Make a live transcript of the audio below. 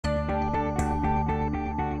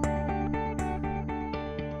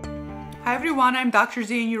Hi everyone, I'm Dr.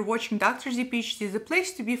 Z and you're watching Dr. Z PhD, the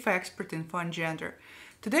place to be for expert info on gender.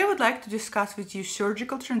 Today I would like to discuss with you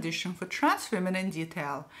surgical transition for trans women in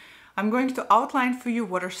detail. I'm going to outline for you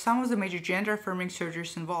what are some of the major gender-affirming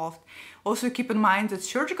surgeries involved. Also keep in mind that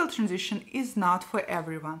surgical transition is not for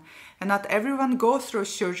everyone, and not everyone goes through a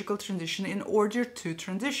surgical transition in order to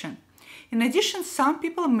transition. In addition, some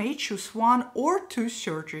people may choose one or two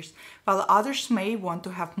surgeries, while others may want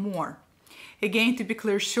to have more. Again, to be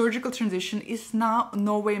clear, surgical transition is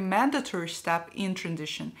no way mandatory step in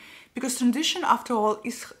transition, because transition, after all,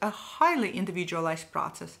 is a highly individualized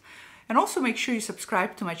process. And also make sure you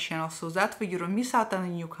subscribe to my channel so that way you don't miss out on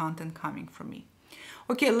any new content coming from me.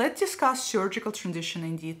 Okay, let's discuss surgical transition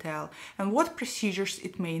in detail and what procedures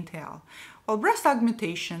it may entail. Well, breast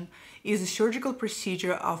augmentation is a surgical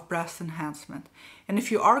procedure of breast enhancement. And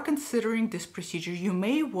if you are considering this procedure, you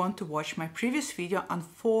may want to watch my previous video on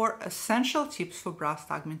 4 essential tips for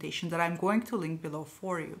breast augmentation that I'm going to link below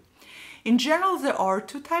for you. In general, there are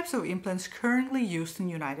 2 types of implants currently used in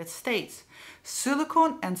the United States,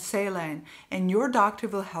 silicone and saline, and your doctor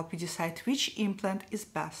will help you decide which implant is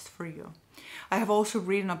best for you. I have also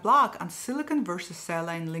written a blog on silicone versus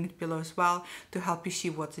saline linked below as well to help you see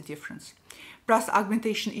what's the difference. Breast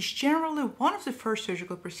augmentation is generally one of the first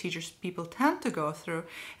surgical procedures people tend to go through,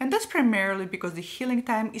 and that's primarily because the healing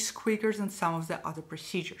time is quicker than some of the other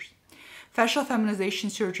procedures. Facial feminization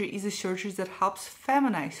surgery is a surgery that helps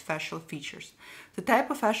feminize facial features. The type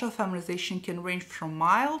of facial feminization can range from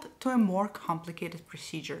mild to a more complicated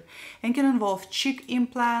procedure and can involve cheek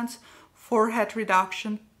implants, forehead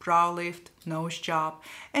reduction, brow lift, nose job,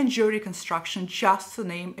 and jaw reconstruction, just to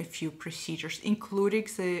name a few procedures, including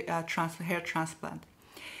the hair transplant.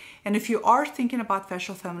 And if you are thinking about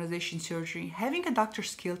facial feminization surgery, having a doctor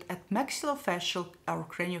skilled at maxillofacial or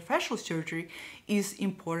craniofacial surgery is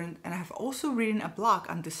important, and I have also written a blog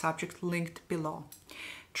on this subject linked below.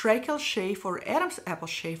 Tracheal shave or Adam's apple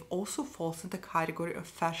shave also falls in the category of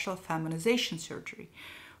facial feminization surgery.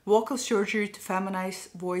 Vocal surgery to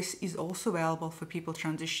feminize voice is also available for people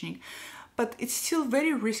transitioning, but it's still a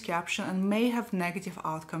very risky option and may have negative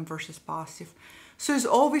outcome versus positive. So as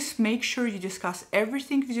always, make sure you discuss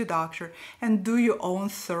everything with your doctor and do your own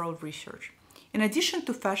thorough research. In addition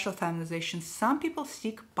to facial feminization, some people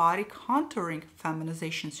seek body contouring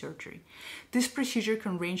feminization surgery. This procedure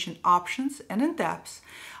can range in options and in depth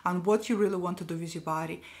on what you really want to do with your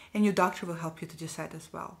body, and your doctor will help you to decide as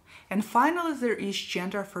well. And finally, there is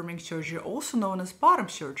gender-affirming surgery, also known as bottom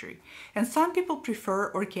surgery. And some people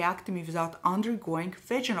prefer orchiectomy without undergoing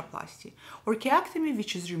vaginoplasty, orchiectomy,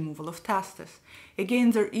 which is removal of testes.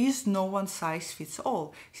 Again, there is no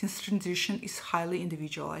one-size-fits-all, since transition is a highly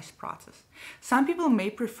individualized process. Some people may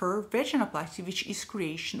prefer vaginoplasty, which is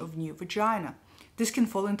creation of new vagina. This can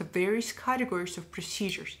fall into various categories of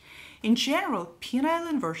procedures. In general, penile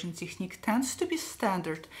inversion technique tends to be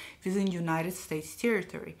standard within United States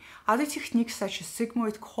territory. Other techniques such as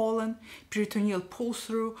sigmoid colon, peritoneal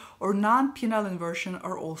pull-through, or non-penile inversion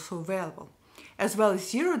are also available, as well as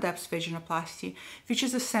zero-depth vaginoplasty, which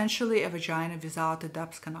is essentially a vagina without a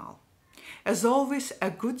depth canal. As always, a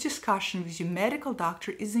good discussion with your medical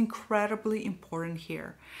doctor is incredibly important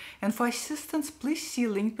here. And for assistance, please see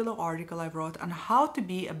the link below article I wrote on how to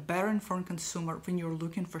be a better informed consumer when you're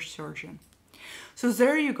looking for a surgeon. So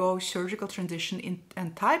there you go, surgical transition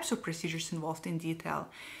and types of procedures involved in detail.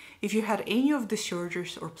 If you had any of the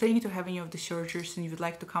surgeries or planning to have any of the surgeries and you would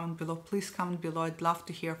like to comment below, please comment below. I'd love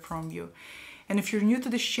to hear from you. And if you're new to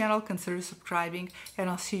this channel, consider subscribing, and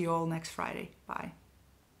I'll see you all next Friday. Bye.